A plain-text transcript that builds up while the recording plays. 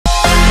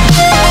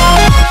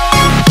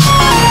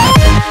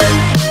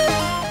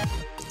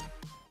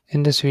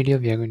In this video,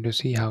 we are going to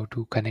see how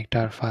to connect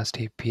our Fast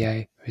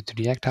API with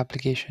React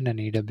application and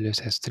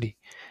AWS S3.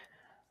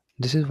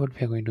 This is what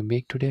we are going to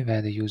make today,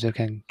 where the user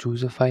can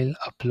choose a file,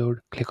 upload,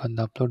 click on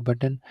the upload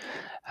button,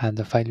 and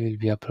the file will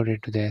be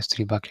uploaded to the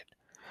S3 bucket.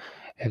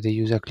 If the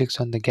user clicks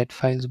on the get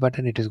files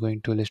button, it is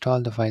going to list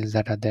all the files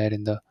that are there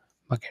in the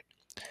bucket.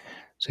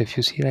 So if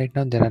you see right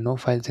now, there are no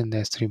files in the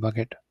S3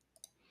 bucket.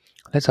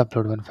 Let's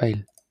upload one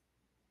file.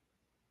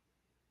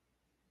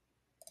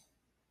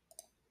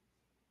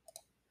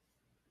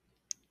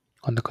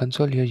 On the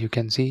console here, you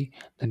can see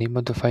the name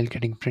of the file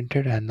getting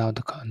printed, and now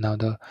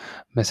the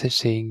message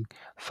saying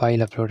file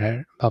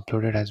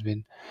uploaded has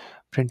been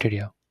printed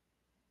here.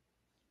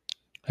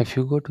 If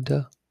you go to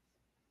the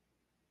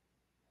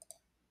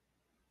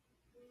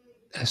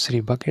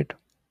S3 bucket,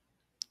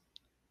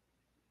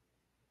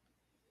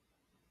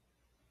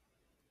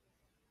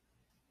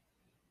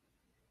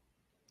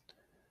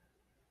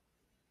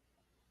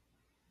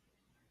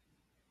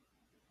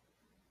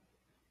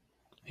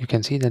 you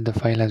can see that the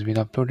file has been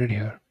uploaded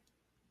here.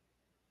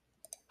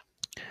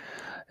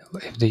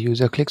 If the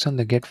user clicks on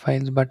the get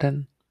files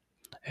button,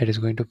 it is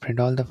going to print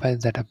all the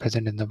files that are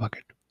present in the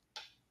bucket.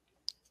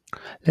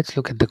 Let's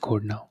look at the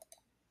code now.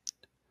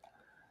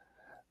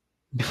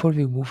 Before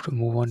we move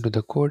on to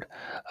the code,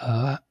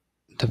 uh,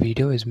 the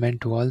video is meant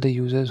to all the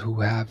users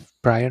who have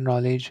prior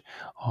knowledge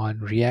on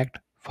React,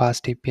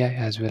 FastAPI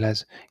as well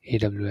as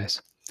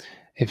AWS.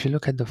 If you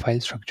look at the file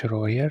structure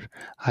over here,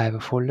 I have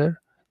a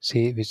folder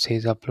which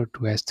says upload to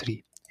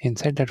S3.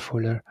 Inside that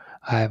folder,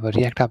 I have a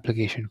React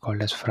application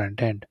called as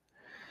front end.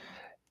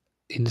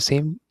 In the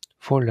same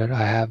folder,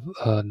 I have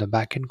the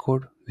backend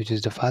code, which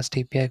is the fast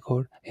API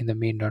code in the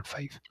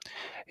main.5.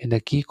 In the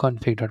key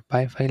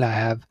config.py file, I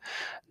have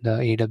the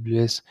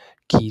AWS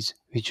keys,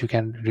 which you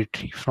can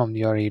retrieve from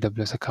your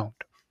AWS account.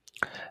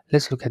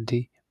 Let's look at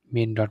the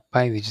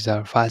main.py, which is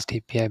our fast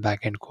API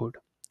backend code.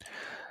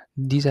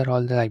 These are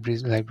all the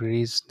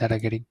libraries that are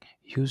getting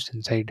used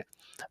inside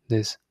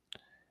this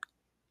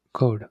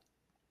code.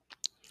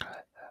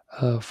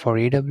 For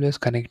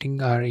AWS,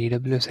 connecting our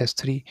AWS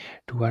S3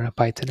 to our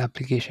Python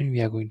application, we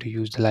are going to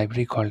use the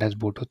library called as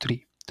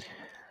Boto3.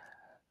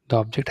 The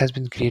object has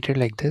been created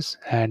like this,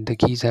 and the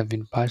keys have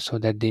been passed so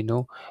that they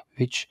know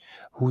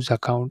whose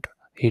account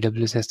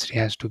AWS S3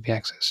 has to be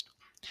accessed.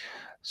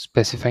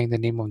 Specifying the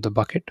name of the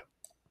bucket.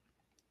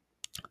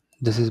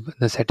 This is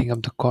the setting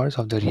up the cores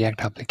of the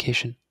React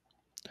application.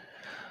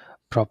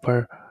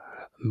 Proper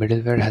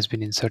middleware has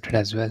been inserted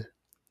as well.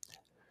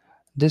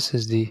 This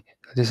is the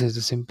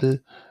simple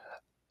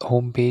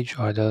home page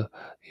or the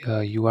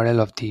URL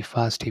of the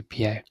Fast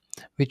API,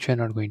 which we are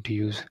not going to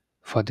use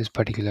for this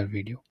particular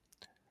video.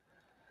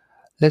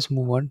 Let's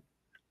move on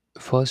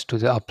first to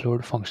the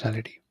upload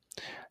functionality.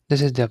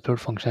 This is the upload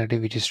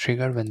functionality which is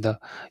triggered when the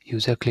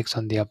user clicks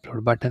on the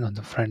upload button on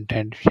the front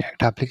end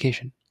React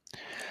application.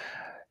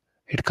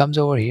 It comes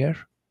over here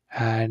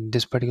and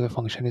this particular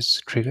function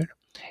is triggered.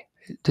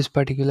 This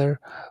particular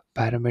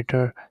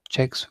parameter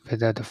checks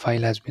whether the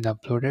file has been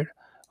uploaded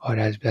or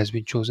has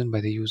been chosen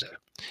by the user.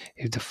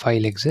 If the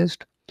file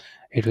exists,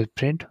 it will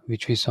print,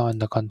 which we saw in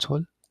the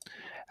console,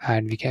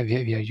 and we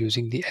are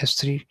using the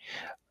S3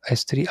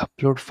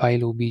 upload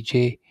file obj,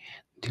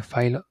 the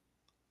file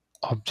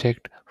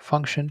object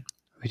function,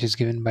 which is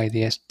given by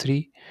the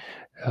S3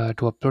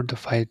 to upload the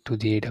file to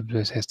the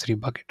AWS S3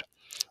 bucket.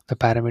 The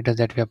parameters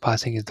that we are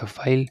passing is the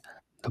file,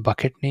 the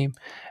bucket name,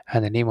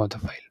 and the name of the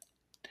file.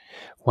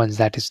 Once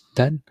that is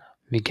done,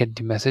 we get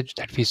the message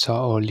that we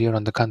saw earlier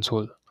on the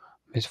console,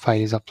 which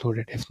file is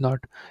uploaded. If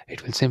not,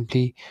 it will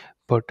simply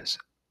put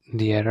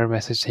the error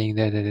message saying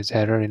that there is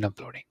error in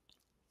uploading.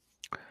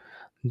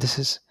 This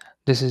is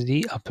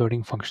the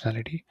uploading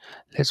functionality.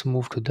 Let's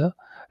move to the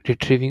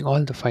retrieving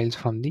all the files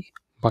from the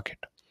bucket.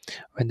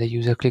 When the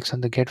user clicks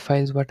on the get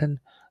files button,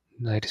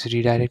 it is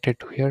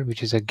redirected to here,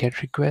 which is a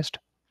get request.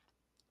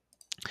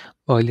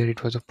 Earlier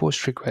it was a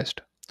post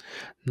request.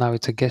 Now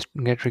it's a get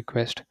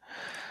request.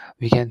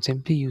 We can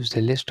simply use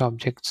the list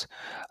objects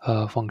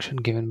function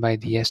given by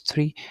the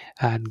S3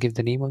 and give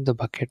the name of the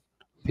bucket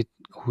with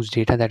whose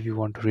data that we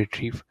want to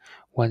retrieve.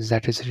 Once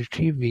that is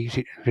retrieved, we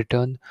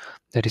return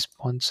the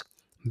response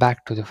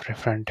back to the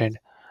front end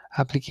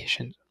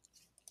application,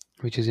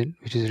 which is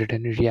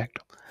written in React.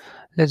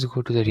 Let's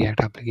go to the React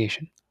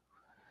application,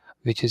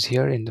 which is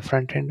here in the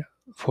front end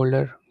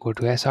folder. Go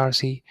to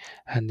src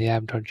and the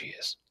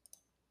app.js.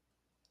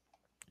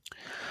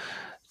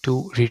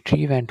 To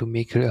retrieve and to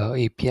make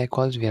API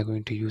calls, we are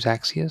going to use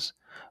Axios,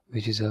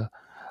 which is a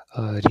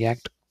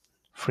React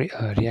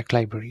React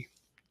library.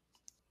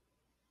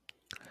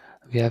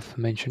 We have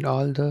mentioned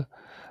all the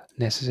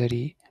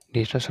necessary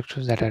data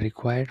structures that are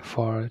required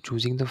for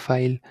choosing the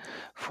file,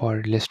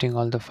 for listing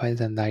all the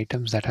files and the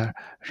items that are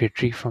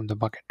retrieved from the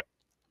bucket.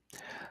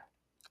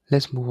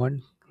 Let's move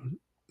on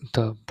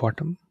to the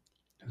bottom,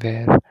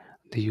 where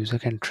the user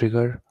can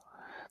trigger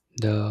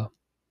the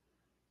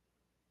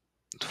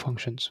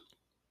functions.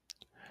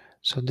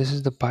 So this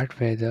is the part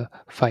where the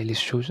file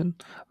is chosen.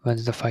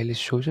 Once the file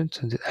is chosen,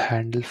 so the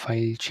handle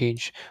file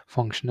change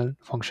function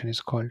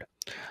is called.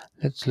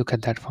 Let's look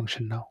at that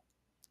function now.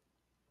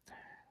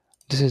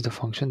 This is the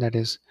function that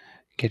is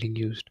getting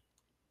used.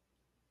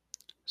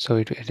 So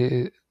it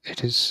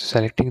is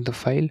selecting the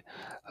file,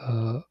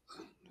 uh,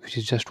 which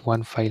is just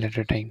one file at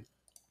a time.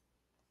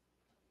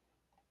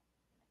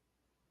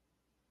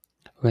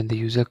 When the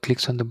user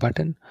clicks on the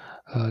button,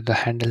 the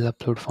handle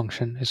upload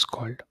function is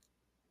called,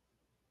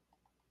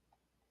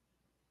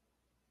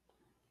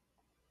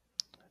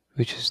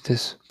 which is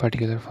this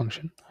particular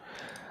function.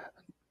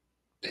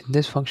 In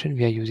this function,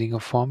 we are using a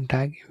form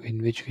tag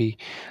in which we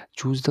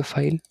choose the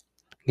file,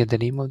 get the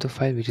name of the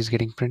file which is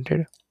getting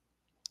printed,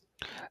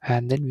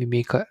 and then we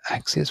make a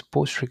access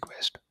post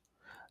request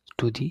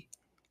to the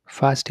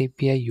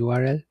FastAPI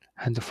URL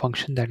and the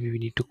function that we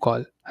need to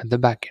call at the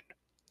backend.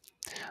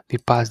 We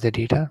pass the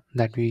data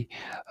that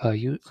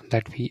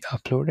that we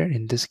uploaded.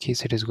 In this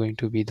case, it is going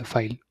to be the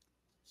file.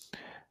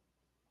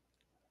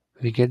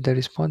 We get the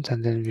response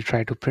and then we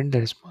try to print the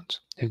response.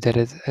 If there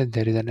is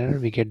an error,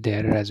 we get the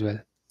error as well.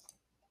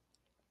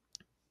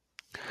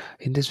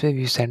 In this way,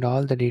 we send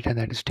all the data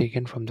that is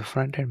taken from the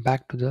front end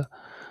back to the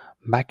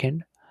back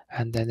end,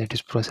 and then it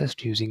is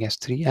processed using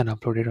S3 and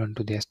uploaded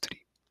onto the S3.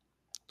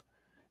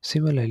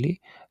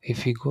 Similarly,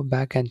 if we go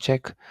back and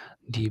check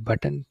the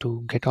button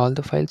to get all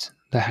the files,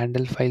 the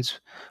handle files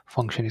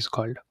function is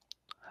called.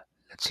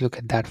 Let's look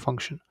at that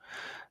function.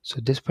 So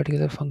this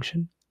particular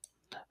function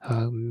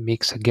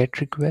makes a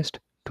GET request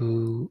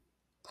to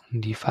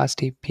the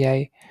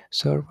FastAPI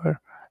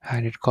server,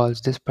 and it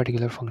calls this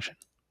particular function.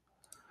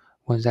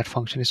 Once that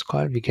function is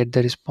called, we get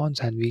the response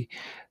and we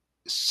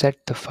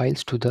set the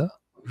files to the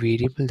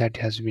variable that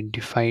has been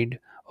defined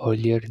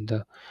earlier in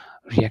the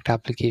React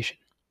application,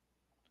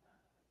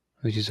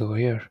 which is over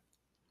here.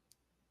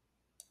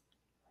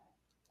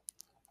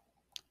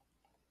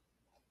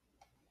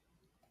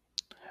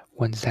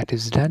 Once that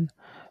is done,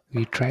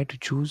 we try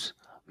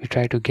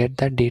to get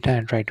that data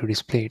and try to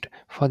display it.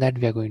 For that,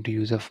 we are going to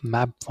use a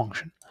map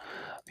function.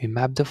 We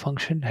map the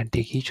function and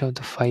take each of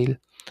the file,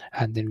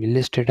 and then we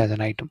list it as an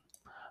item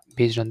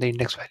based on the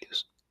index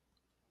values.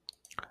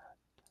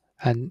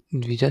 And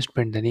we just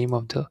print the name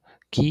of the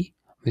key,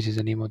 which is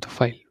the name of the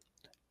file.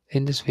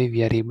 In this way,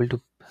 we are able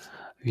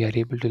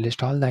to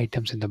list all the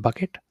items in the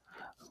bucket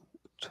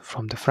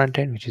from the front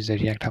end, which is the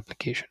React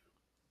application.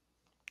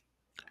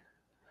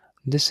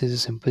 This is a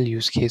simple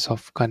use case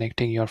of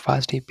connecting your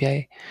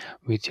FastAPI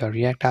with your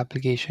React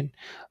application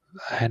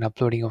and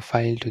uploading a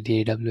file to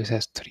the AWS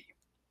S3.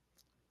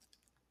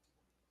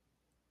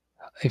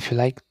 If you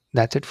like,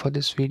 that's it for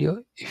this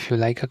video. If you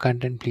like our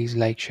content, please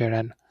like, share,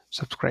 and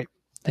subscribe.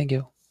 Thank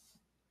you.